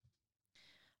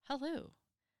Hello,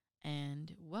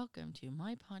 and welcome to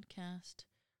my podcast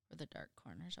where the dark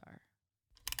corners are.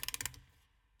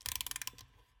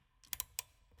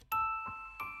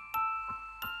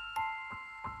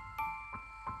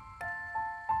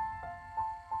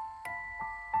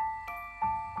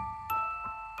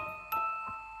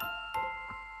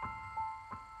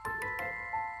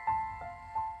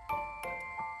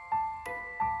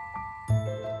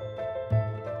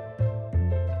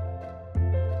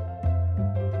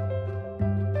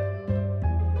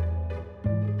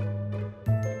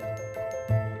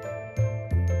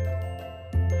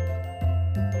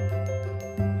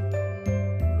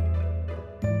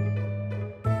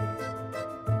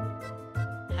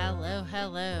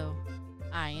 Hello.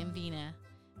 I am Vina,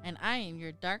 and I am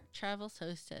your Dark Travels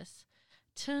hostess.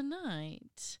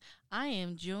 Tonight, I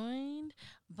am joined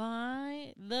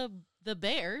by the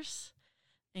bears.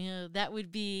 That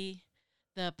would be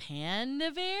the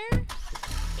panda bear.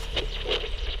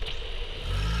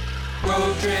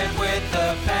 Road trip with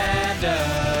the panda.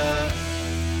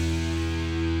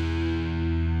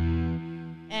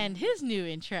 And his new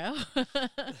intro.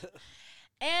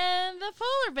 And the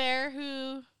polar bear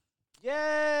who...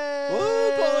 Yay!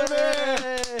 Woo, polar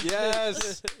bear!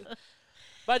 Yes.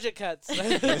 Budget cuts.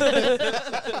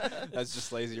 That's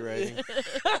just lazy writing.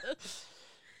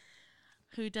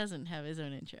 who doesn't have his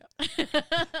own intro.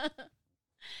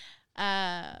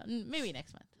 Maybe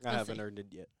next month. I haven't earned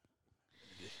it yet.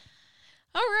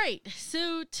 All right.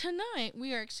 So tonight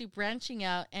we are actually branching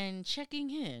out and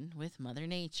checking in with Mother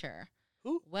Nature.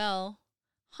 Who? Well,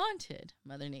 haunted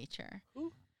Mother Nature.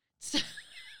 Who? So,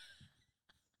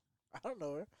 I don't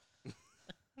know her.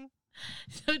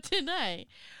 so tonight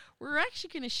we're actually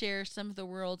going to share some of the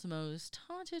world's most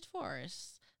haunted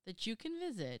forests that you can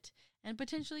visit and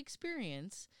potentially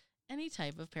experience any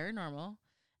type of paranormal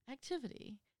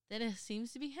activity that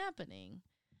seems to be happening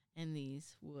in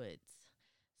these woods.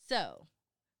 So,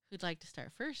 who'd like to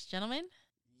start first, gentlemen?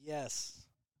 Yes.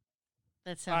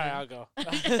 That's All right, I'll go.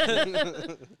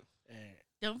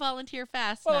 Don't volunteer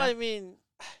fast. Well, now. I mean,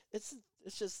 it's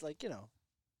just like, you know,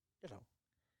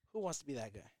 who wants to be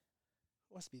that guy?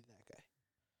 Who wants to be that guy?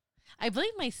 I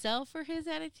blame myself for his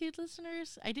attitude,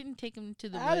 listeners. I didn't take him to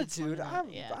the woods Attitude.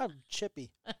 one night. I'm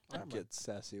chippy. Get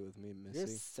sassy with me, You're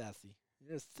Missy. sassy.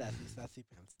 You're sassy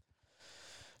pants.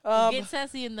 Get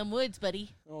sassy in the woods,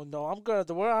 buddy. Oh no, I'm good.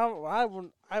 The where I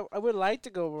would like to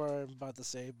go where I'm about to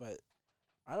say, but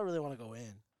I don't really want to go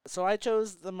in. So I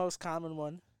chose the most common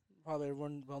one, probably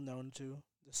everyone well known to,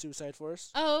 the suicide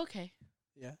forest. Oh, okay.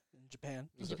 Yeah, in Japan.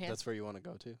 In Japan. That's where you want to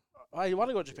go to? Oh, you want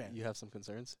to go to Japan? You have some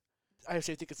concerns? I have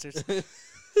safety concerns.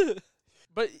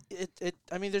 But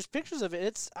I mean, there's pictures of it.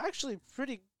 It's actually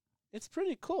pretty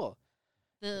cool.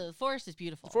 The forest is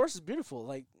beautiful. The forest is beautiful.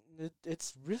 Like,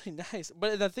 it's really nice.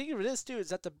 But the thing of it is, too,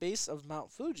 is at the base of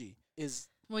Mount Fuji is...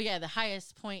 Well, yeah, the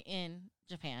highest point in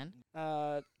Japan.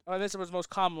 This was most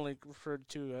commonly referred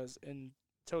to as in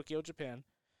Tokyo, Japan.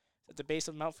 At the base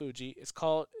of Mount Fuji. It's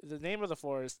called... The name of the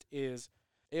forest is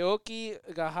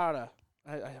Aokigahara.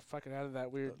 I fucking added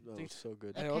that weird That thing. was so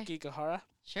good. Okay. Aokigahara.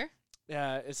 Sure.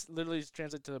 It's literally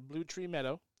translated to the Blue Tree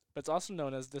Meadow, but it's also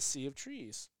known as the Sea of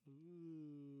Trees.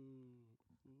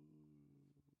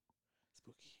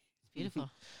 Spooky. It's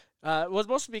beautiful. Well, it's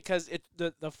mostly because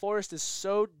the forest is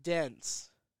so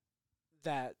dense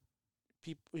that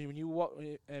people, when you walk,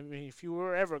 I mean, if you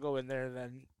were ever go in there,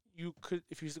 then you could,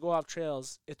 if you used to go off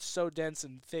trails, it's so dense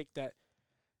and thick that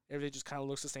everything just kind of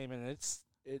looks the same, and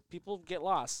people get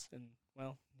lost, and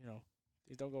well,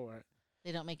 they don't go right.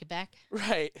 They don't make it back.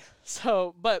 Right.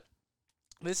 So, but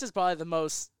this is probably the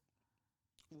most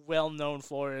well-known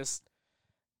forest,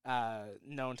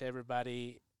 known to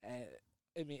everybody. I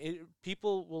mean,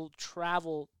 people will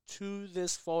travel to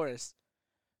this forest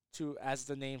as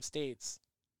the name states,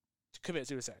 to commit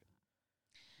suicide.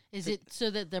 Is it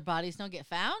so that their bodies don't get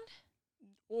found?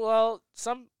 Well,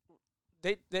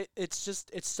 it's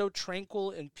so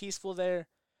tranquil and peaceful there,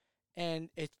 and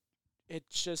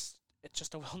it's just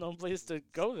a well-known place to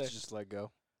go there. Just let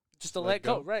go. Just to let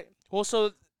go, right? Well,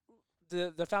 so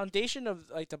the foundation of,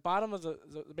 like, the bottom of the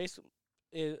base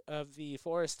of the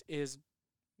forest is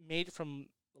made from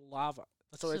lava.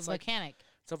 So it's volcanic.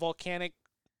 It's a volcanic,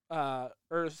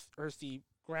 earthy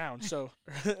ground. So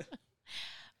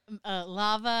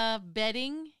Lava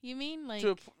bedding, you mean? Like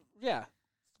yeah,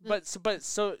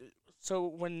 so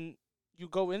when you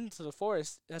go into the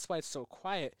forest, that's why it's so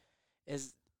quiet.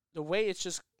 Is the way it's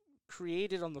just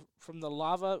created from the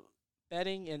lava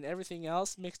bedding and everything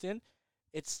else mixed in.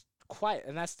 It's quiet,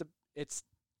 and it's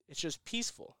just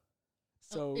peaceful.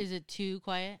 So is it too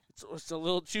quiet? It's a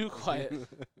little too quiet.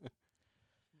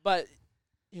 But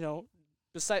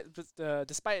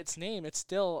despite its name, it's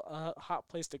still a hot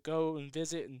place to go and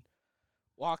visit and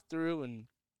walk through, and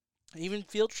even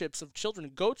field trips of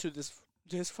children go to this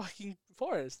fucking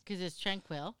forest. Because it's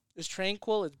tranquil. It's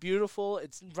tranquil. It's beautiful.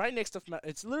 It's right next to.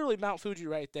 It's literally Mount Fuji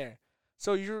right there.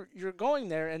 So you're going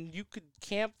there, and you could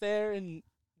camp there and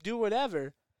do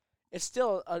whatever. It's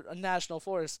still a national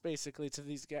forest, basically, to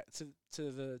these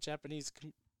to the Japanese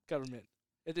government.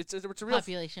 It's a real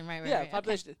Population, right, yeah, right.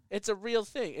 population. Okay. It's a real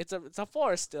thing. It's a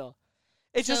forest still.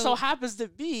 It just So- so happens to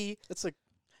be It's like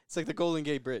the Golden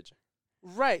Gate Bridge.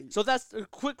 right. So that's a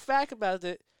quick fact about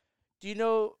it. Do you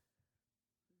know?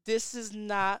 This is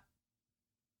not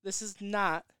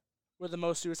where the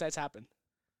most suicides happen.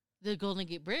 The Golden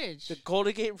Gate Bridge. The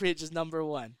Golden Gate Bridge is number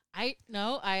 1. I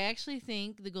actually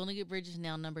think the Golden Gate Bridge is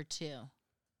now number 2.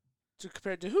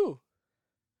 Compared to who?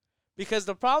 Because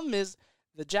the problem is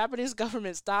the Japanese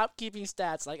government stopped keeping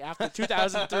stats like after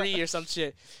 2003 or some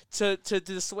shit to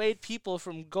dissuade people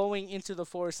from going into the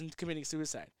forest and committing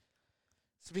suicide.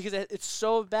 So because it's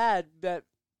so bad that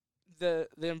the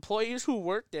employees who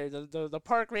work there, the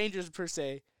park rangers per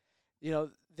se,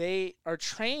 they are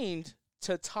trained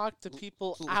to talk to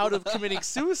people out of committing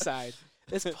suicide.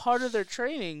 It's part of their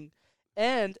training,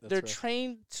 and That's they're right.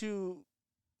 trained to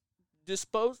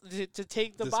to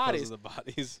take the Dispose bodies. of the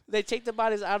bodies. They take the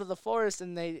bodies out of the forest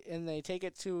and they take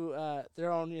it to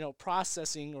their own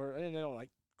processing, or they don't like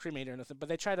cremate or nothing, but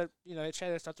they try to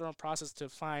start their own process to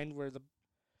find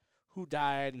who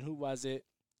died and who was it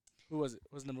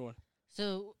was number 1.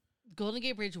 So Golden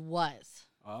Gate Bridge was,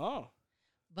 Oh,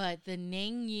 but the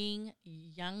Nanjing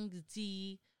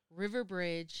Yangtze River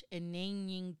Bridge in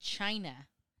Nanjing, China,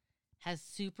 has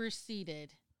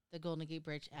superseded the Golden Gate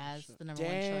Bridge as the number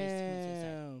 1 choice to commit suicide.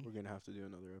 damn. We're gonna have to do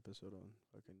another episode on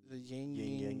fucking The Yang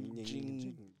Yang, Yang Yang,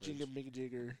 Jing Jing, Jinga Big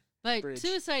Jigger. But Bridge.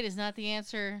 suicide is not the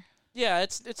answer. Yeah,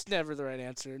 it's never the right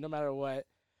answer, no matter what.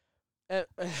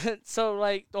 So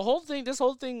like this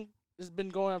whole thing has been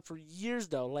going on for years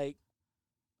though, like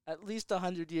at least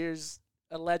 100 years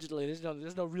allegedly.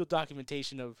 There's no real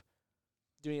documentation of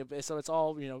doing it, so it's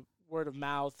all word of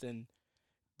mouth,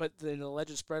 but then the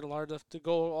legend spread large enough to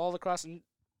go all across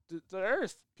the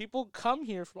earth. People come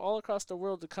here from all across the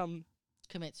world to come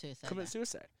Commit suicide. commit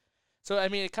suicide. So I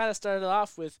mean, it kind of started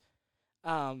off with,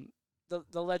 the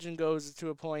legend goes to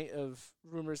a point of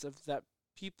rumors of that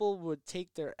people would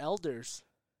take their elders,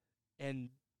 and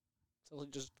so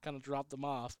just kind of drop them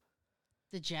off.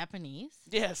 The Japanese?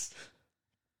 Yes.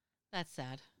 That's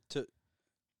sad.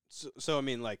 So I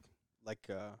mean like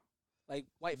Like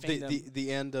White Fang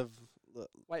the end of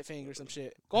White Fang or some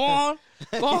shit. Go on,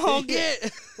 go on,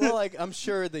 get. well, like I'm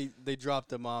sure they dropped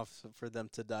them off for them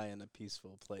to die in a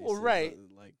peaceful place. Well, right.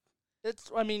 Like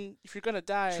I mean, if you're gonna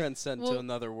die, transcend Well, to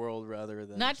another world rather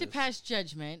than Not to just- pass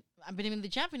judgment, but I mean, the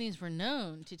Japanese were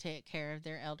known to take care of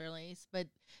their elderlies, but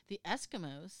the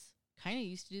Eskimos kind of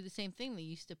used to do the same thing. They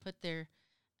used to put their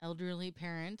elderly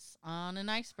parents on an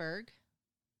iceberg,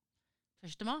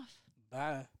 pushed them off.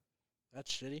 bye. That's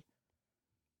shitty.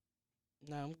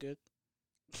 No, I'm good.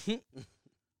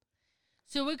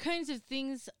 So, what kinds of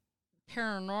things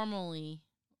paranormal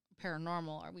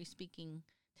are we speaking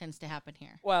tends to happen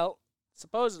here? Well,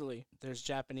 supposedly there's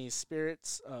Japanese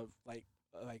spirits of like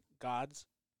gods,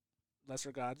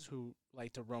 lesser gods who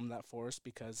like to roam that forest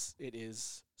because it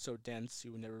is so dense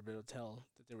you would never be able to tell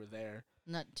that they were there.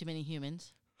 Not too many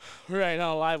humans. Right,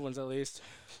 not live ones at least.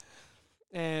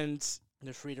 And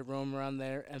they're free to roam around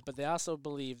there. But they also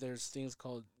believe there's things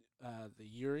called the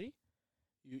Yuri,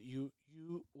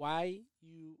 Yurei.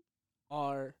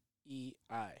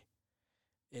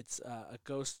 It's a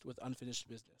ghost with unfinished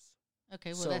business.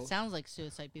 Okay, well, that So- sounds like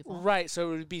suicide people. Right,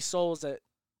 so it would be souls that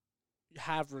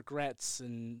have regrets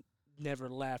and never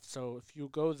left. So if you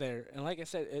go there, and like I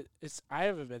said, I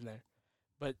haven't been there,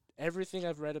 but everything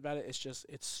I've read about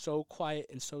it's so quiet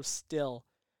and so still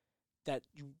that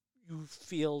you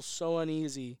feel so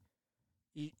uneasy.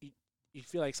 You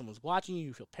feel like someone's watching you.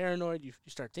 You feel paranoid. You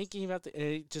start thinking about it, and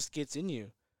it just gets in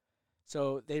you.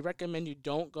 So they recommend you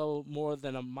don't go more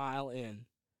than a mile in,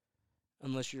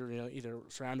 unless you're either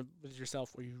surrounded with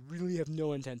yourself or you really have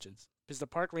no intentions. Because the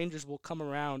park rangers will come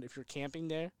around if you're camping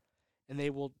there, and they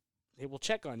will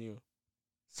check on you.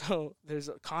 So there's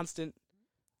a constant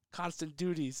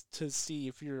duties to see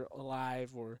if you're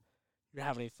alive or you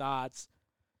have any thoughts.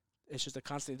 It's just a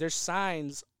constant. There's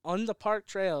signs on the park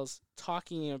trails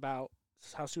talking about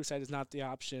how suicide is not the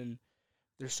option.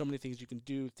 There's so many things you can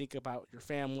do. Think about your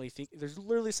family. There's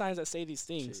literally signs that say these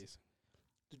things. Jeez.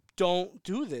 Don't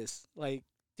do this. Like,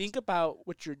 think about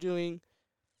what you're doing.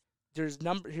 Here's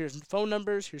phone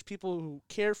numbers. Here's people who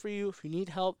care for you. If you need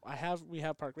help, we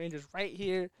have park rangers right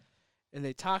here. and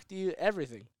they talk to you,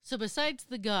 everything. So besides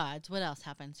the gods, what else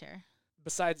happens here?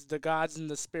 Besides the gods and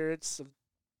the spirits of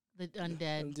The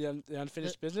undead, the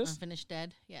unfinished business. unfinished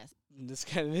dead. Yes. This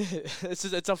kind of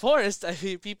it's a forest. I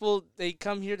mean, people they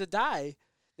come here to die.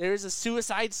 There is a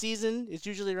suicide season. It's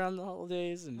usually around the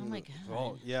holidays. And Oh my god.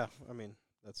 Well, yeah. I mean,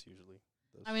 that's usually.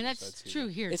 the I mean, that's suicide true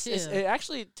season. here too. it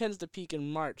actually tends to peak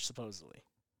in March, supposedly.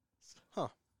 Huh.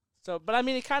 So, but I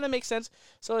mean, it kind of makes sense.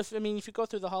 So, if you go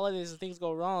through the holidays and things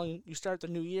go wrong, you start the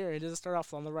new year. It doesn't start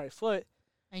off on the right foot.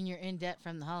 And you're in debt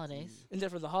from the holidays. And then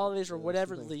for the holidays or Yeah, that's the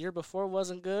whatever, thing. the year before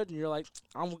wasn't good, and you're like,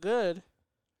 I'm good.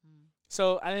 Mm.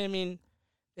 So, I mean,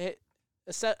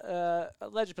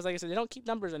 alleged, because like I said, they don't keep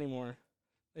numbers anymore.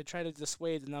 They try to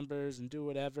dissuade the numbers and do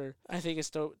whatever. I think it's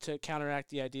to counteract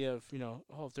the idea of,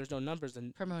 if there's no numbers,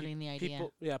 then Promoting the idea.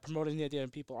 promoting the idea,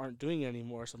 and people aren't doing it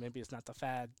anymore, so maybe it's not the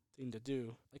fad thing to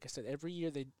do. Like I said, every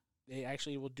year they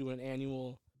actually will do an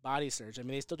annual body search. I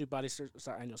mean, they still do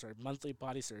monthly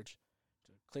body search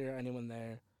to clear anyone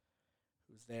there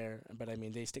who's there. But I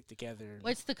mean, they stick together. and-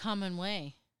 What's the common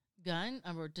way? Gun?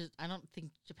 I don't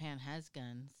think Japan has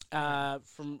guns.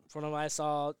 From what I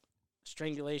saw,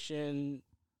 strangulation,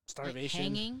 Like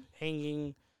starvation,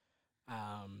 hanging.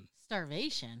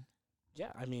 Starvation.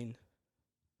 Yeah, I mean,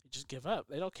 they just give up.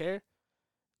 They don't care. At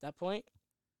that point,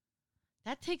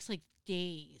 That takes like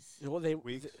days. well,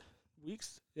 Weeks?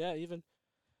 weeks, yeah, even.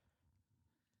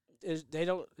 They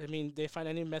don't. I mean, they find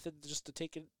any method just to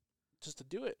take it, just to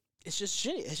do it. It's just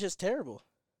shitty. It's just terrible.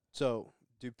 So,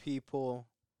 do people?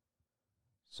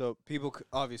 So people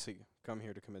obviously come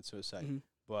here to commit suicide, Mhm.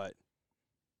 but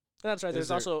That's right. Is There's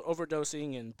there- also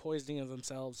overdosing and poisoning of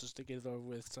themselves just to get it over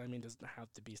with. So I mean, it doesn't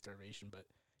have to be starvation, but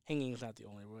hanging is not the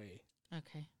only way.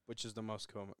 Okay. which is the most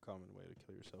common way to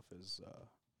kill yourself is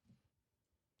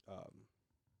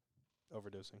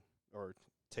overdosing or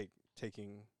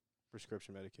taking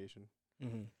prescription medication.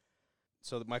 Mm-hmm.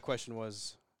 So my question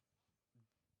was,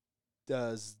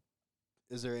 is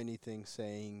there anything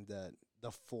saying that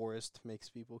the forest makes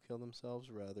people kill themselves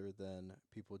rather than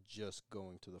people just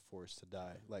going to the forest to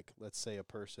die? Like, let's say a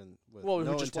person with Well, who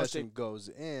no just wants to- intention goes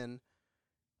in,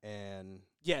 and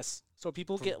Yes. So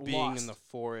people from get being lost. in the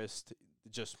forest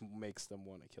just makes them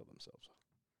want to kill themselves.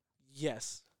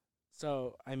 Yes.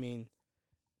 So I mean,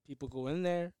 people go in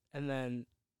there and then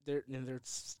they're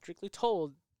strictly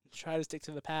told try to stick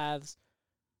to the paths,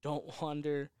 don't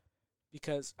wander,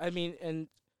 because I mean, and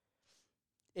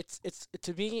it's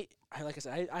to me, like I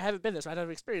said, I haven't been there, so I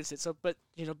never experienced it. So, but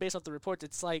based off the reports,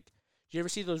 it's like, do you ever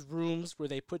see those rooms where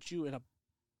they put you in a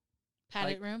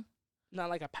Padded room? not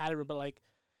like a padded room, but like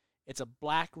it's a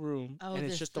black room Oh, and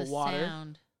it's this- just the the water.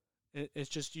 sound. It's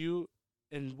just you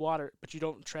and water, but you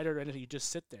don't tread it or anything. You just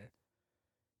sit there,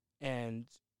 and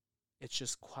it's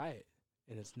just quiet,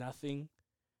 and it's nothing.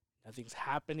 Nothing's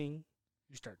happening.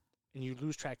 You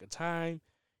lose track of time.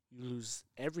 You lose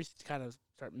every kind of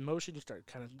start motion. You start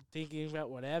kind of thinking about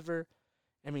whatever.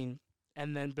 I mean,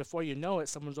 and then before you know it,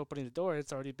 someone's opening the door.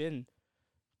 It's already been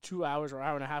 2 hours or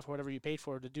hour and a half, or whatever you paid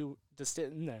for to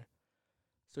sit in there.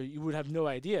 So you would have no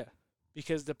idea,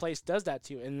 because the place does that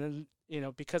to you. And then,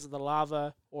 because of the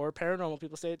lava or paranormal,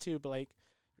 people say it too, but like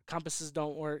your compasses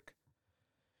don't work.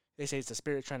 They say it's the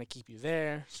spirit trying to keep you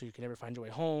there so you can never find your way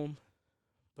home.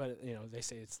 But, they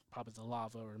say it's probably the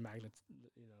lava or magnet,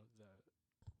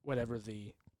 whatever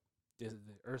the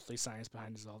earthly science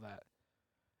behind is, all that.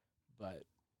 But,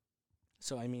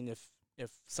 so I mean, if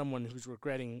someone who's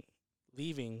regretting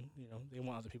leaving, they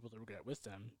want other people to regret with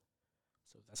them.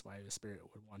 So that's why the spirit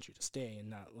would want you to stay and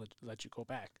not let you go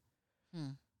back.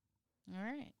 All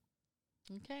right.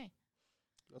 Okay.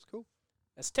 That's cool.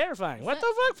 That's terrifying. What that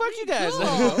the fuck? Fuck you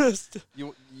guys.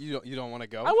 cool? You don't want to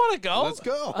go? I want to go. Let's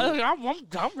go.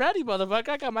 I'm ready, motherfucker.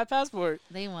 I got my passport.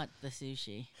 They want the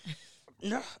sushi.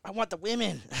 No, I want the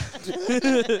women.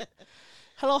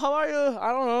 Hello, how are you?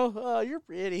 I don't know. You're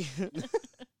pretty.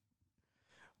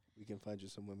 We can find you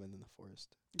some women in the forest.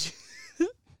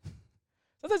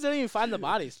 Sometimes they don't even find the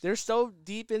bodies. They're so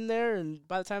deep in there, and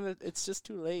by the time it's just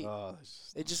too late.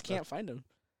 They just can't find them.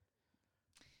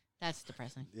 That's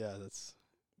depressing. Yeah, that's.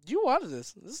 You wanted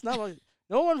this. This is not like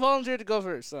no one volunteered to go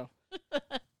first. So All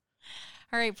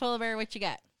right, Polar Bear, what you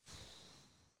got?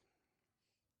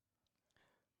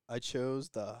 I chose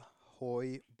the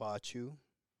Hoi Baciu,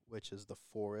 which is the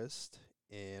forest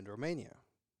in Romania.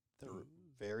 The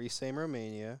very same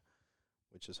Romania,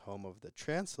 which is home of the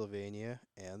Transylvania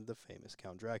and the famous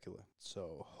Count Dracula.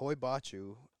 So Hoi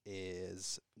Baciu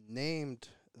is named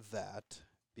that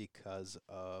because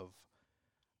of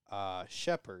a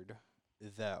shepherd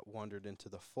that wandered into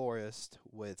the forest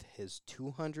with his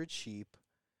 200 sheep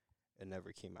and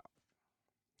never came out.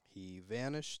 He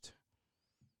vanished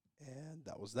And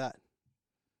that was that.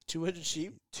 200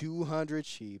 sheep. 200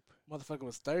 sheep. Motherfucker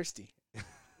was thirsty.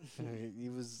 He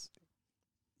was,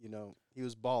 he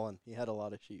was balling. He had a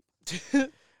lot of sheep.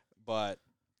 But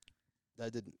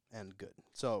that didn't end good.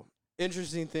 So,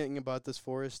 interesting thing about this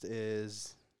forest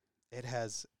is it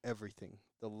has everything.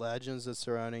 The legends that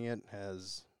surrounding it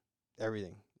has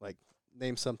everything. Like,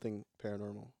 name something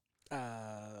paranormal.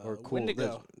 Or cool.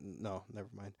 Wendigo. No, never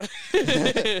mind.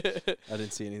 I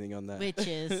didn't see anything on that.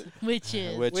 Witches.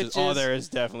 Witches. Oh, there is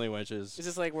definitely witches. Is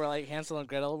this like where like Hansel and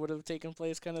Gretel would have taken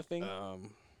place kind of thing?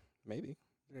 Maybe. Is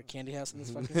there a candy house in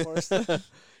this fucking forest?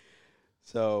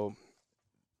 So,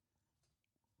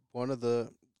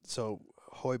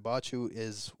 Hoibachu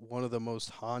is one of the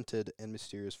most haunted and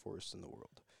mysterious forests in the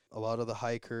world. A lot of the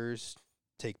hikers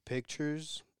take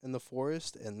pictures in the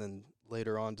forest and then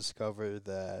later on discover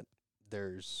that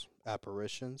there's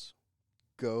apparitions,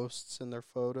 ghosts in their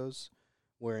photos,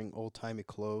 wearing old-timey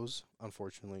clothes.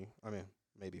 Unfortunately,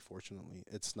 maybe fortunately,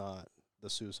 it's not the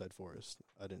suicide forest.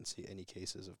 I didn't see any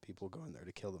cases of people going there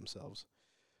to kill themselves.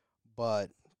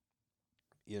 But,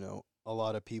 a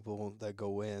lot of people that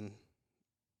go in,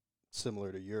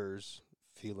 similar to yours,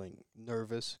 feeling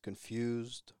nervous,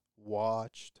 confused,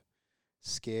 watched,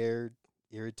 scared,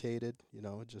 irritated,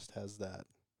 it just has that.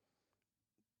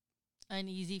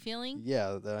 Uneasy feeling?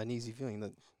 Yeah, the uneasy feeling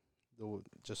that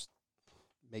just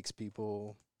makes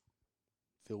people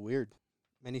feel weird.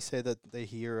 Many say that they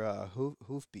hear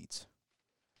hoof beats,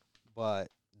 but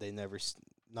they never,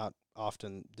 not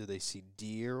often do they see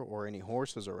deer or any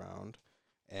horses around,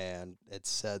 and it's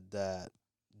said that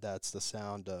that's the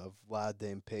sound of Vlad the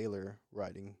Impaler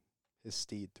riding his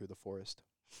steed through the forest.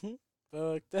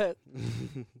 Fuck that.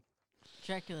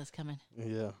 Dracula's coming.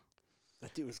 Yeah.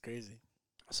 That dude was crazy.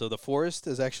 So the forest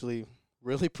is actually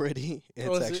really pretty.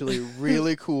 Oh, It's is it? actually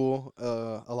really cool.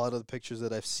 A lot of the pictures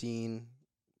that I've seen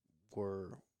were,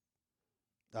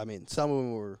 some of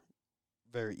them were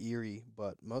very eerie,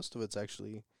 but most of it's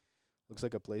actually looks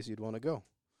like a place you'd want to go.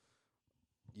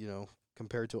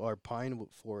 Compared to our pine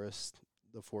forest,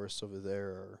 the forests over there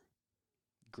are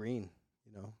green,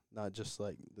 not just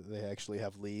like they actually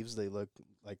have leaves. They look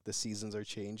like the seasons are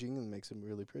changing and makes them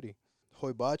really pretty.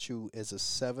 Hoibachu is a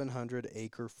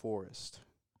 700-acre forest.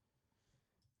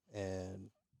 And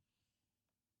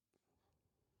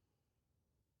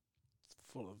It's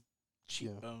full of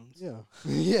cheap bones. Yeah.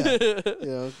 Yeah.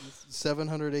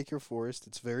 700-acre forest.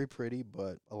 It's very pretty,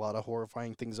 but a lot of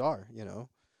horrifying things are,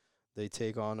 They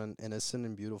take on an innocent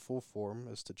and beautiful form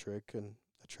as to trick and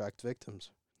attract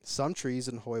victims. Some trees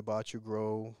in Hoibachu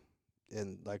grow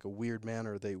in like a weird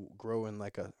manner. They grow in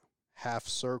like a half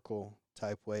circle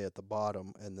type way at the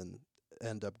bottom and then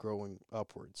end up growing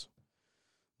upwards.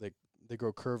 They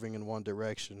grow curving in one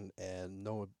direction, and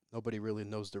nobody really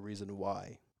knows the reason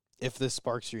why. If this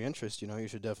sparks your interest, you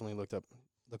should definitely look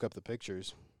up the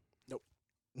pictures. Nope.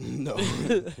 No.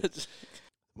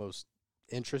 Most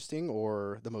interesting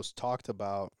or the most talked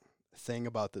about thing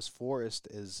about this forest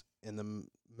is in the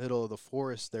middle of the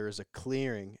forest there is a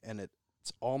clearing, and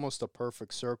it's almost a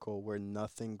perfect circle where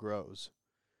nothing grows.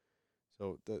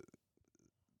 So the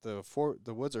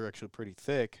woods are actually pretty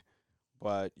thick,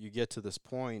 but you get to this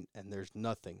point and there's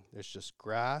nothing. There's just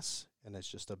grass, and it's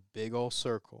just a big old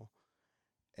circle.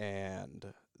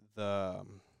 And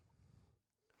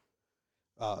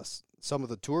some of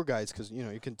the tour guides, because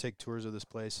you can take tours of this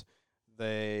place,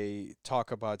 they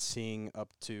talk about seeing up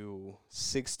to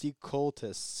 60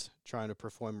 cultists trying to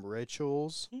perform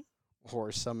rituals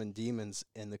or summon demons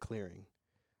in the clearing.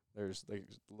 There's like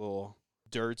little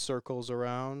dirt circles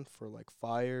around for like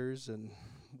fires and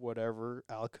whatever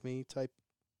alchemy type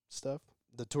stuff.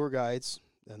 The tour guides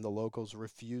and the locals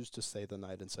refuse to stay the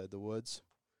night inside the woods.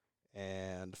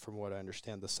 And from what I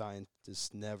understand, the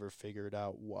scientists never figured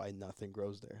out why nothing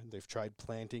grows there. They've tried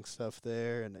planting stuff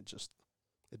there, and it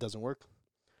doesn't work.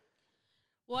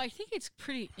 Well, I think it's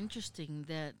pretty interesting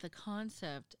that the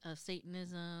concept of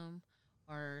Satanism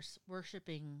or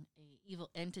worshiping a evil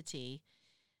entity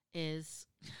is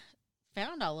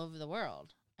found all over the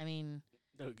world.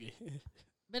 Okay.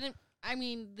 But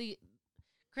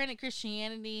granted,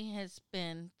 Christianity has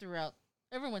been throughout.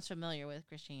 Everyone's familiar with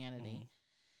Christianity. Mhm.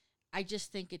 I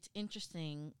just think it's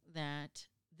interesting that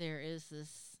there is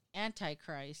this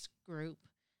Antichrist group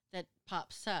that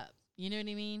pops up. You know what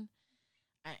I mean?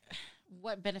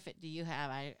 What benefit do you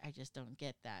have? I just don't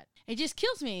get that. It just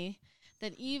kills me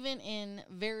that even in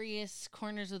various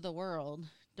corners of the world,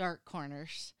 dark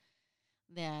corners,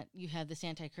 that you have this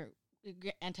Antichrist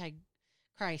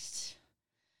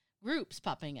groups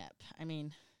popping up.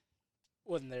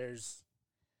 When there's,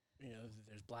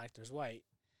 there's black, there's white.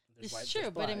 There's It's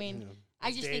true, but I black. mean, Yeah. I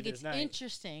There's just day, think there's it's night.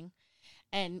 interesting,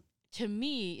 and to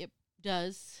me, it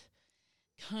does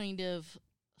kind of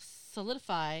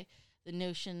solidify the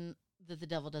notion that the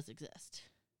devil does exist.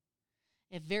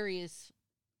 It varies,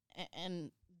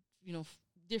 and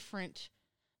different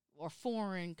or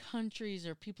foreign countries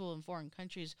or people in foreign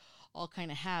countries all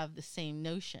kind of have the same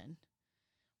notion.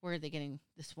 Where are they getting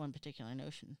this one particular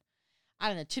notion? I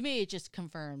don't know. To me, it just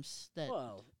confirms that.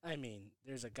 Well, I mean,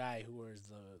 there's a guy who wears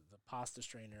the pasta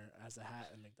strainer as a hat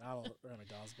at McDonald's, or not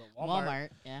McDonald's, but Walmart.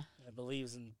 Yeah. And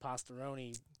believes in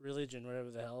pastaroni religion,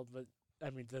 whatever the hell. But I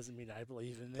mean, doesn't mean I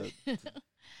believe in it.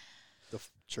 The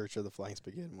Church of the Flying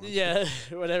Spaghetti Monster. Yeah,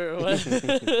 whatever it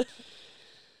was.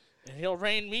 And he'll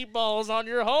rain meatballs on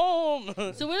your home.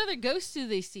 So, what other ghosts do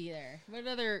they see there? What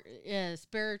other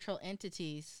spiritual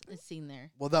entities is seen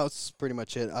there? Well, that's pretty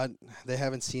much it. They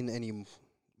haven't seen any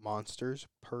monsters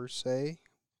per se,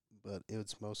 but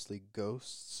it's mostly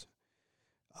ghosts.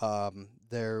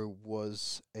 There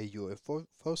was a UFO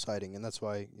sighting, and that's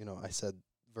why I said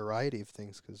variety of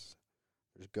things, because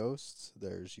there's ghosts,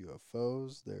 there's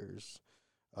UFOs, there's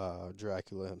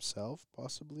Dracula himself,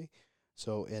 possibly.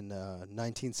 So in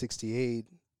 1968,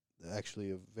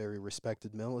 actually a very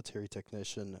respected military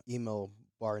technician, Emil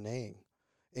Barnay,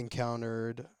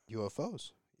 encountered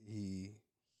UFOs. He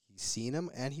seen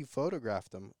them and he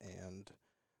photographed them, and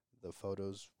the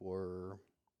photos were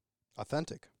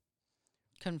authentic.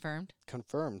 Confirmed.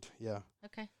 Confirmed, yeah.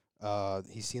 Okay.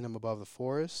 He seen them above the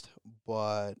forest,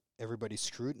 but everybody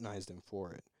scrutinized him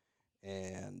for it.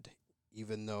 And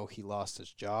even though he lost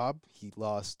his job, he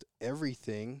lost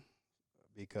everything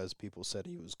because people said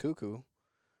he was cuckoo.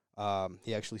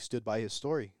 He actually stood by his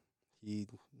story. He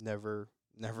never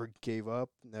gave up,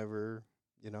 never,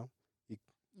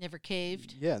 Never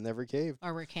caved. Yeah, never caved.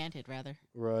 Or recanted, rather.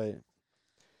 Right.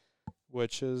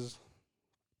 Which is,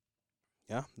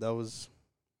 that's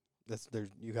there.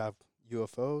 You have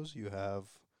UFOs, you have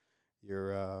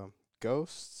your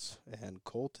ghosts and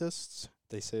cultists.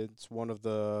 They say it's one of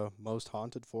the most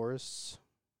haunted forests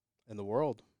in the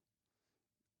world.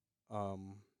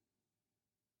 So-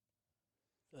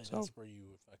 That's where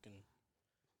you fucking,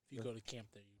 if you go to camp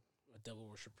there, a devil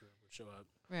worshiper would show up.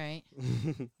 Right.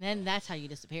 Then that's how you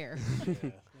disappear. Yeah.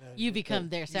 You become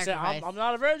their You say, sacrifice. I'm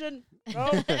not a virgin.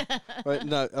 No. Right,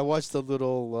 no, I watched the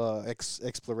little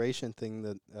exploration thing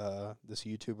that this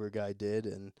YouTuber guy did,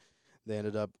 and they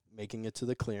ended up making it to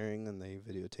the clearing, and they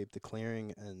videotaped the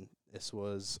clearing, and this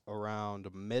was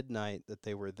around midnight that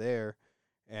they were there,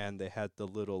 and they had the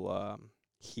little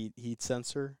heat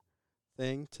sensor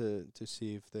thing to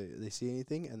see if they see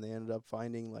anything, and they ended up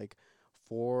finding like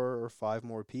 4 or 5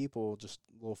 more people just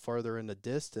a little farther in the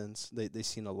distance. They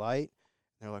seen a light,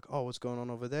 and they're like, oh, what's going on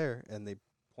over there? And they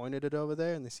pointed it over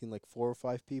there, and they seen like 4 or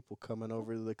 5 people coming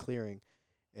over to the clearing,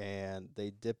 and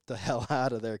they dipped the hell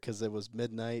out of there because it was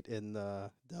midnight in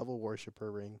the devil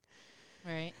worshiper ring.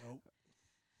 Right.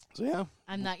 So yeah,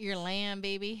 I'm not your lamb,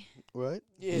 baby. right?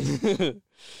 Yeah.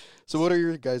 So what are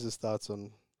your guys' thoughts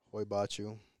on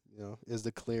Hoibachu? Is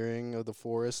the clearing of the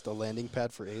forest a landing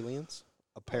pad for aliens,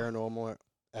 a paranormal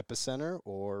epicenter,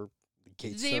 or the Did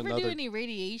gates they to ever another? do any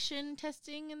radiation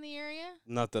testing in the area?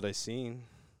 Not that I seen.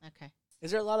 Okay.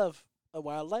 Is there a lot of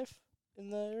wildlife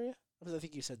in the area? Because I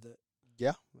think you said that.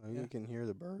 Yeah, I mean, Yeah. you can hear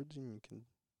the birds, and you can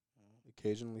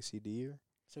occasionally see deer.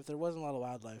 So if there wasn't a lot of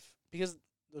wildlife, because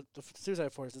the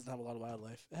Suicide Forest doesn't have a lot of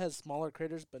wildlife. It has smaller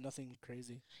critters, but nothing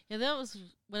crazy. Yeah, that was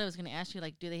what I was going to ask you.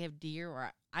 Like, do they have deer?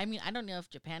 Or I mean, I don't know if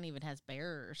Japan even has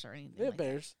bears or anything. They have like that.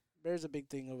 bears. Bears a big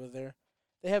thing over there.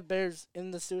 They have bears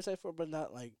in the Suicide Forest, but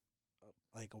not like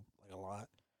a lot.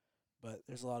 But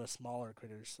there's a lot of smaller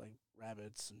critters like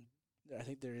rabbits, and I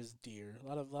think there is deer. A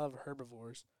lot of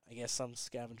herbivores. I guess some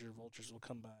scavenger vultures will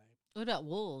come by. What about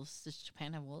wolves? Does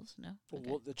Japan have wolves? No.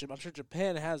 Okay. I'm sure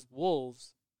Japan has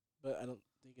wolves, but I don't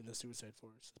think in the Suicide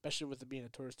Forest, especially with it being a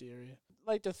touristy area.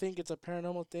 I like to think it's a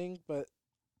paranormal thing, but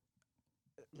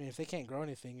I mean, if they can't grow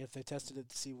anything, if they tested it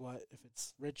to see if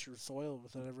it's rich or soil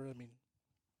with whatever, I mean,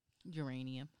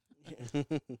 Uranium. That-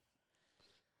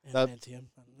 adamantium.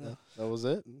 I don't know. Yeah, that was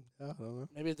it. Yeah, I don't know.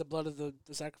 Maybe it's the blood of the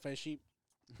sacrificed sheep.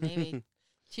 Maybe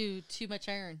too much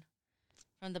iron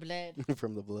from the blood.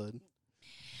 From the blood.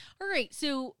 All right,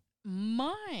 so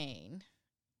my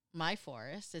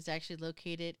forest is actually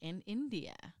located in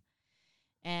India,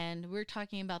 and we're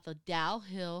talking about the Dal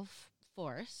Hill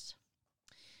Forest,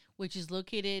 which is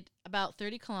located about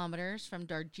 30 kilometers from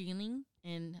Darjeeling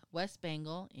in West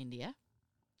Bengal, India.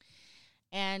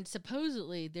 And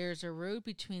supposedly there's a road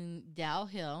between Dal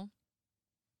Hill,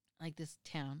 like this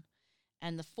town,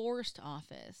 and the forest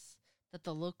office that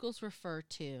the locals refer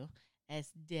to as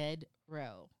Dead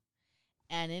Row.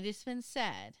 And it has been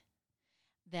said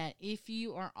that if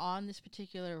you are on this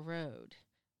particular road,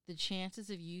 the chances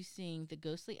of you seeing the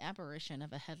ghostly apparition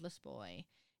of a headless boy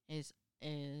is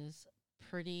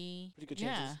pretty Pretty good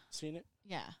yeah, chances. Seen it?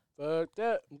 yeah. Fuck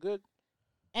that. I'm good.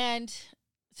 And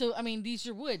so, I mean, these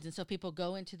are woods, and so people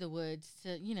go into the woods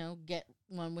to, get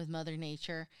one with Mother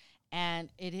Nature.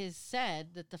 And it is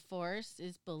said that the forest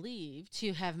is believed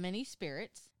to have many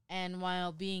spirits. And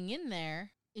while being in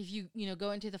there, if you,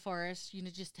 go into the forest,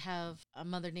 just have a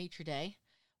Mother Nature day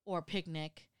or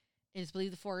picnic, it is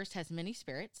believed the forest has many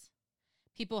spirits.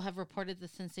 People have reported the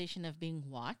sensation of being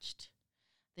watched.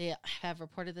 They have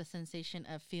reported the sensation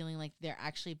of feeling like they're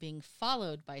actually being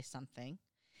followed by something.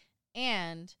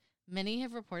 And many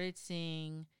have reported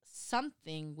seeing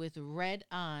something with red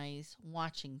eyes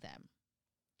watching them.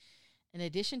 In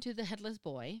addition to the headless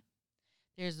boy,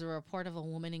 there's the report of a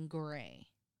woman in gray.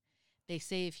 They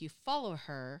say if you follow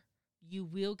her, you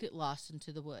will get lost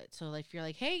into the woods. So like if you're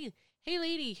like, hey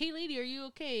lady, are you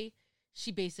okay?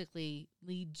 She basically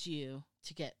leads you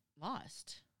to get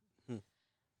lost.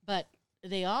 But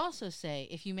they also say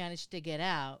if you manage to get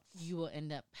out, you will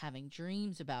end up having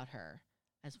dreams about her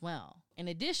as well. In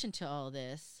addition to all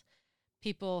this,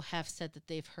 people have said that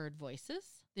they've heard voices.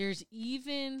 There's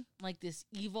even like this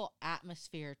evil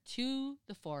atmosphere to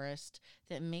the forest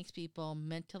that makes people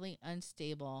mentally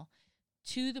unstable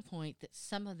to the point that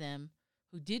some of them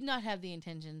who did not have the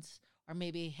intentions or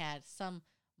maybe had some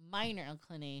minor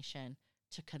inclination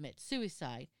to commit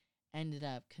suicide ended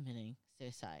up committing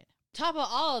suicide. Top of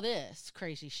all of this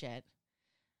crazy shit,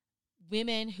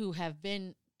 women who have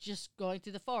been just going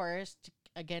through the forest to,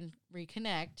 again,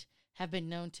 reconnect, have been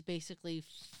known to basically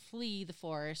flee the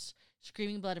forest,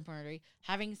 screaming blood and murder,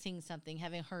 having seen something,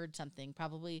 having heard something,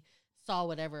 probably saw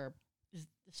whatever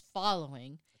is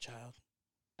following. A child.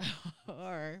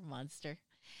 Or monster.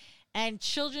 And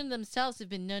children themselves have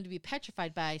been known to be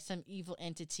petrified by some evil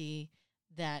entity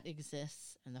that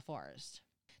exists in the forest.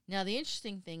 Now, the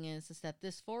interesting thing is that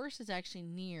this forest is actually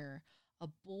near a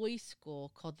boys'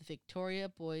 school called the Victoria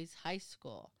Boys High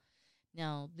School.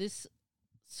 Now, this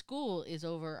school is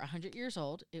over 100 years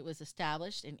old. It was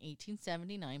established in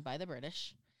 1879 by the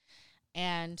British.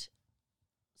 And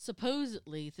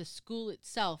supposedly, the school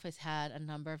itself has had a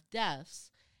number of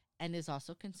deaths and is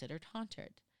also considered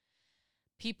haunted.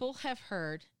 People have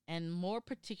heard, and more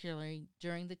particularly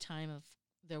during the time of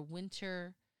their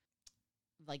winter,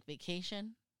 like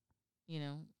vacation,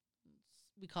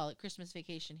 we call it Christmas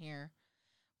vacation here,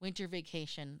 winter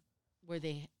vacation, where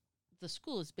the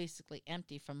school is basically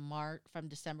empty from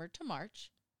December to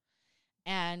March.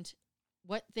 And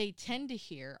what they tend to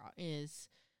hear is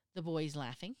the boys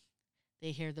laughing.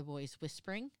 They hear the boys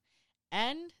whispering,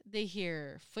 and they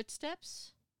hear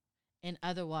footsteps in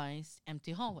otherwise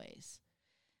empty hallways.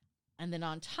 And then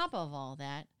on top of all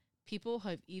that, people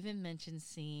have even mentioned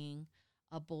seeing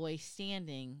a boy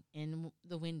standing in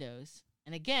the windows.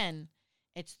 And again,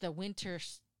 it's the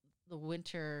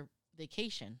winter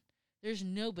vacation. There's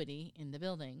nobody in the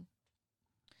building.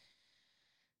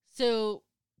 So,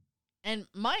 and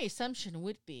my assumption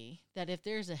would be that if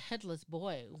there's a headless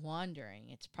boy wandering,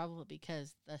 it's probably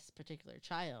because this particular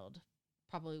child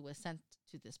probably was sent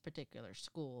to this particular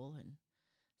school and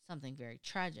something very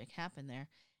tragic happened there.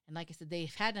 And like I said,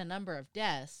 they've had a number of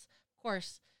deaths. Of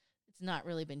course, it's not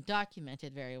really been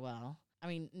documented very well. I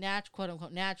mean, quote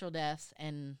unquote natural deaths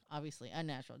and obviously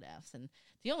unnatural deaths. And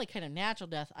the only kind of natural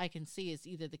death I can see is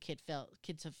either the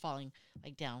kids have falling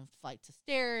like down flights of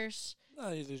stairs. No,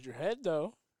 you lose your head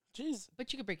though. Jeez.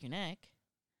 But you could break your neck.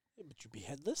 Yeah, but you'd be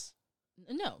headless.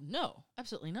 No,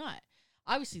 absolutely not.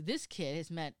 Obviously, this kid has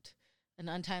met an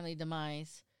untimely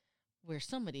demise where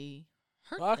somebody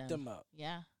hurt Locked them up.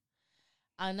 Yeah.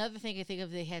 Another thing I think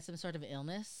of, they had some sort of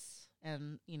illness,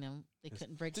 and they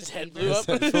couldn't break His the head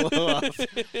fever. blew up.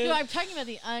 No, I'm talking about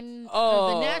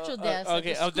the natural deaths.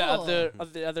 Okay, at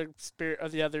the school.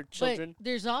 of the other children. But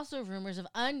there's also rumors of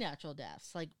unnatural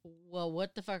deaths. Like, well,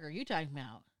 what the fuck are you talking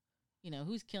about?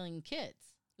 Who's killing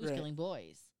kids? Who's Right. killing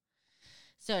boys?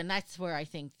 So, and that's where I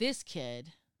think this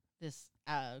kid, this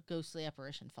ghostly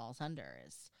apparition falls under,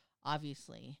 is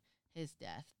obviously his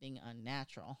death being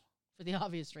unnatural for the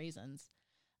obvious reasons.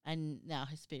 And now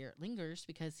his spirit lingers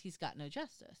because he's got no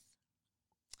justice.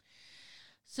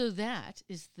 So that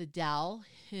is the Dal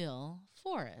Hill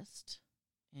Forest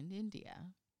in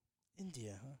India.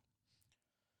 India, huh?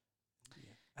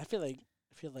 India. I feel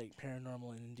like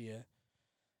paranormal in India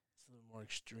is a little more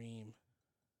extreme.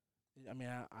 I mean,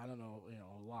 I don't know,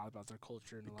 a lot about their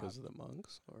culture and Because of the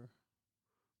monks, or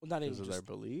well, not even because of just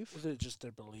their belief? was it just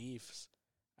their beliefs.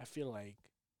 I feel like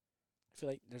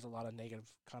there's a lot of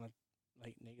negative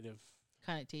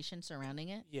connotation surrounding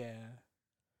it. Yeah.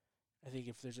 I think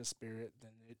if there's a spirit,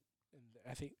 then it.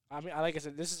 And I think like I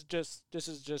said, this is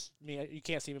just me. You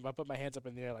can't see me, but I put my hands up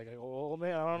in the air like, oh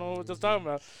man, I don't know what this talking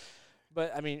about.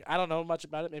 But I mean, I don't know much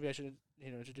about it. Maybe I should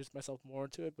introduce myself more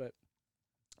to it. But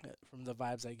from the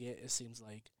vibes I get, it seems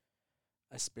like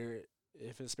a spirit.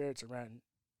 If a spirit's around,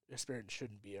 a spirit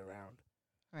shouldn't be around.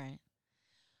 Right.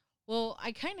 Well,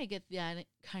 I kind of get that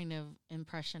kind of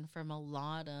impression from a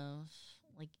lot of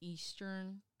like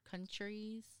Eastern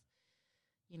countries.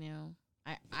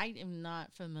 I am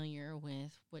not familiar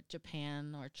with what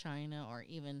Japan or China or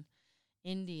even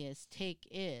India's take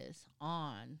is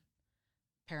on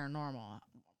paranormal.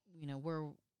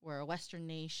 We're a Western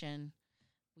nation.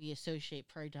 We associate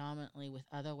predominantly with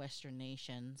other Western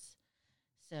nations.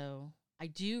 So I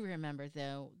do remember,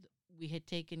 though, we had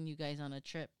taken you guys on a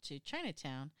trip to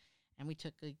Chinatown, and we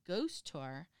took a ghost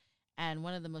tour. And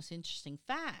one of the most interesting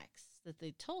facts that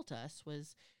they told us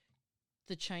was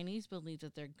the Chinese believe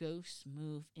that their ghosts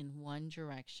move in one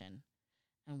direction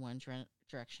and one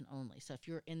direction only. So if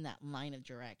you're in that line of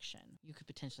direction, you could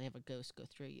potentially have a ghost go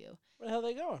through you. Where the hell are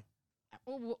they going?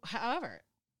 However,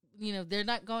 they're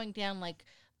not going down like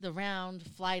the round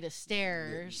flight of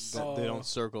stairs. They don't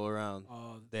circle around.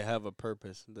 They have a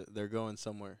purpose. They're going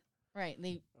somewhere. Right.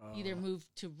 They either move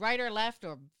to right or left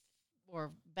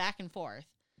or back and forth.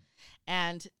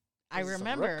 And I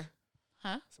remember,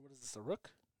 huh? So what is this, a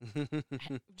rook?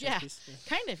 Yeah,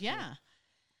 kind of, yeah.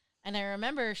 And I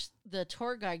remember the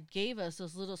tour guide gave us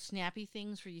those little snappy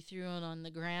things where you threw it on the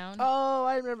ground. Oh,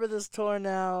 I remember this tour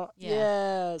now.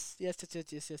 Yeah.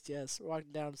 Yes. We're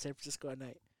walking down San Francisco at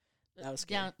night. That was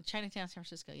scary. Down Chinatown, San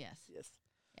Francisco, yes.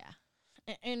 Yeah.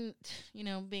 And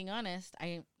being honest,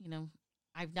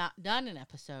 I've not done an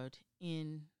episode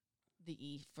in the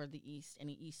East for the East,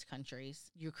 any East countries.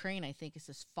 Ukraine, I think, is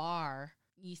as far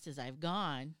east as I've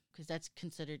gone, because that's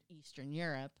considered Eastern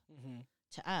Europe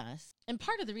to us. And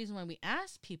part of the reason why we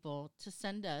ask people to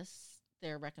send us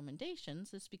their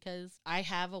recommendations is because I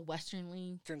have a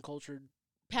Western cultured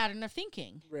pattern of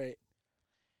thinking. Right.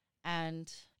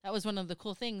 And that was one of the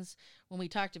cool things when we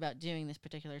talked about doing this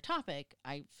particular topic.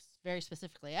 I very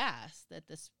specifically asked that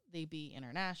they be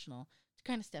international to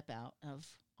kind of step out of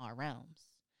our realms.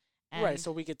 And right,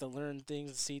 so we get to learn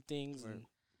things, see things, and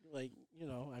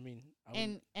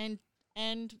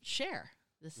and share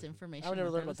this information. I've never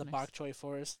with learned our about the listeners. bok choy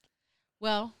forest.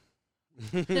 Well,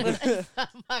 it's not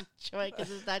bok choy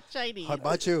because it's not Chinese.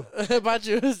 Hibachi.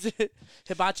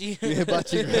 Hibachi.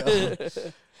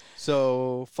 Hibachi.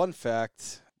 So, fun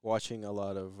fact, watching a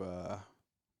lot of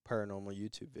paranormal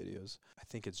YouTube videos, I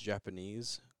think it's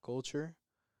Japanese culture.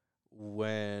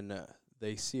 When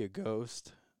they see a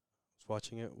ghost, I was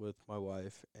watching it with my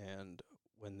wife, and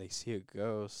when they see a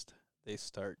ghost, they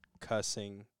start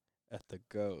cussing at the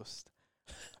ghost.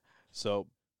 So,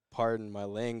 pardon my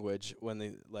language, when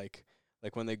they like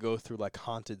when they go through like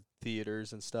haunted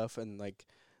theaters and stuff, and like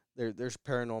there's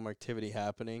paranormal activity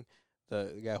happening,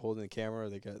 the guy holding the camera, or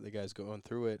the guy's going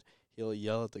through it, he'll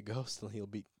yell at the ghost, and he'll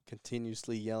be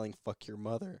continuously yelling "fuck your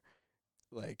mother."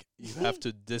 Like, you have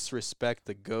to disrespect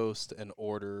the ghost in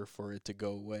order for it to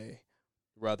go away,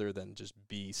 rather than just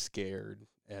be scared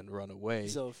and run away.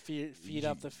 So feed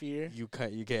off the fear. You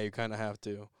kind of have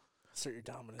to assert your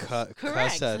dominance. Correct.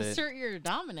 Cuss at it. Assert your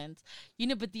dominance.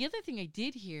 But the other thing I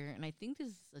did hear, and I think this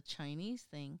is a Chinese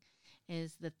thing,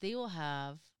 is that they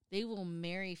will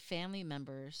marry family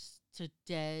members to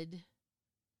dead,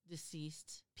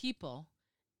 deceased people,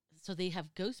 so they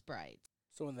have ghost brides.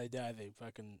 So when they die, they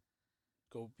fucking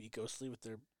go be ghostly with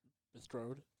their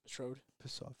betrothed.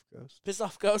 Piss off ghost. Piss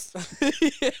off ghost.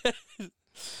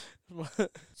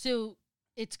 So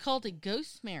it's called a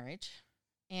ghost marriage,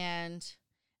 and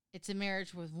it's a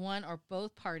marriage with one or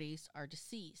both parties are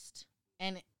deceased.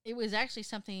 And it was actually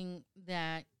something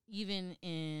that even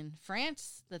in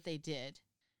France that they did,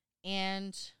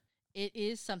 and it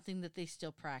is something that they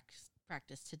still practice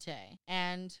today.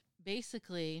 And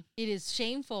basically, it is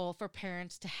shameful for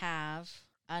parents to have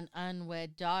an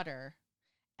unwed daughter,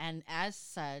 and as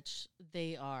such,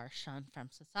 they are shunned from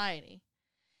society.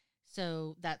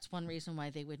 So that's one reason why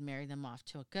they would marry them off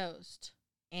to a ghost.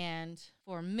 And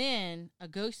for men, a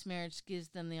ghost marriage gives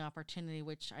them the opportunity,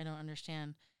 which I don't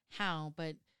understand how,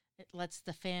 but it lets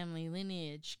the family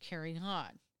lineage carry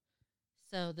on.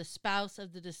 So the spouse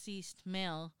of the deceased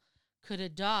male could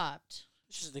adopt.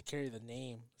 It's just to carry the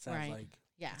name. Sounds Right. like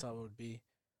that's all it would be.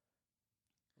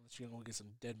 Unless you're going to get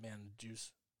some dead man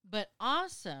juice. But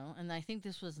also, and I think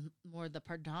this was more the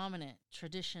predominant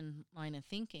tradition line of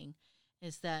thinking,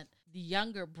 is that the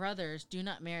younger brothers do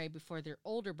not marry before their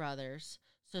older brothers.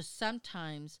 So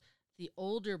sometimes the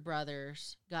older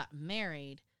brothers got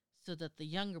married so that the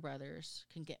younger brothers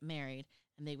can get married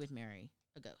and they would marry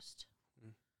a ghost.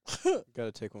 Got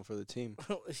to take one for the team.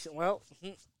 Well,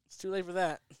 it's too late for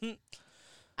that.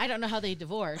 I don't know how they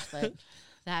divorced, but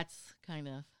that's kind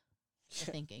of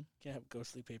the thinking. Can't have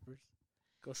ghostly papers,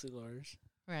 ghostly lawyers,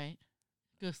 Right.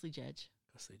 Ghostly judge.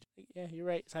 ghostly. Yeah, you're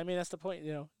right. So, I mean, that's the point.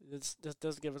 This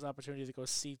does give us opportunity to go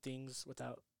see things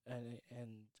without and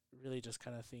really just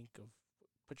kind of think of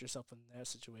put yourself in that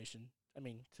situation. I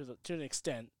mean, to an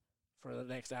extent for the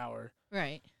next hour,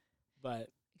 Right. but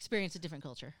Experience a different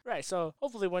culture. right. So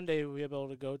hopefully one day we'll be able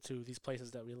to go to these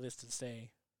places that we list and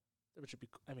stay, which would be.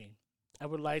 I mean, I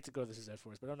would like to go to the Suzette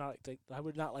Forest, but I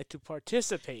would not like to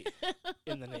participate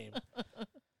in the name.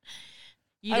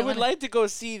 You I don't would wanna- like to go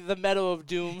see the Meadow of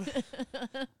Doom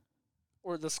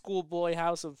or the Schoolboy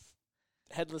House of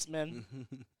Headless Men,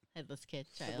 Headless kid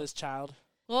child. Headless Child.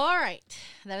 Well, all right.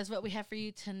 That is what we have for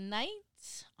you tonight.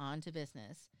 On to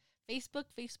business. Facebook.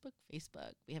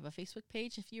 We have a Facebook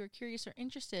page. If you are curious or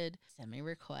interested, send me a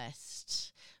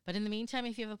request. But in the meantime,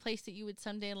 if you have a place that you would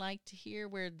someday like to hear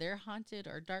where their haunted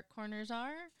or dark corners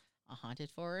are, a haunted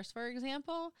forest, for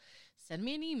example, send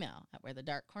me an email at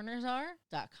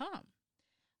wherethedarkcornersare.com.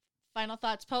 Final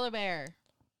thoughts, Polar Bear.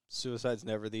 Suicide's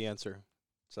never the answer.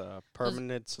 It's a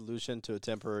permanent solution to a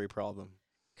temporary problem.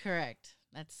 Correct.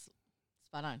 That's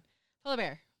spot on. Polar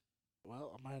Bear.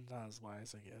 Well, mine's not as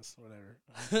wise, I guess. Whatever.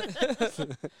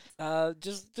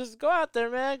 Just go out there,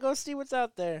 man. Go see what's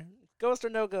out there. Ghost or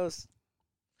no ghost.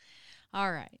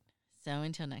 All right. So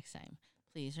until next time,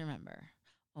 please remember,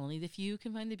 only the few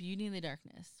can find the beauty in the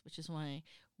darkness, which is why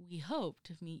we hope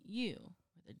to meet you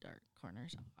where the dark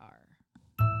corners are.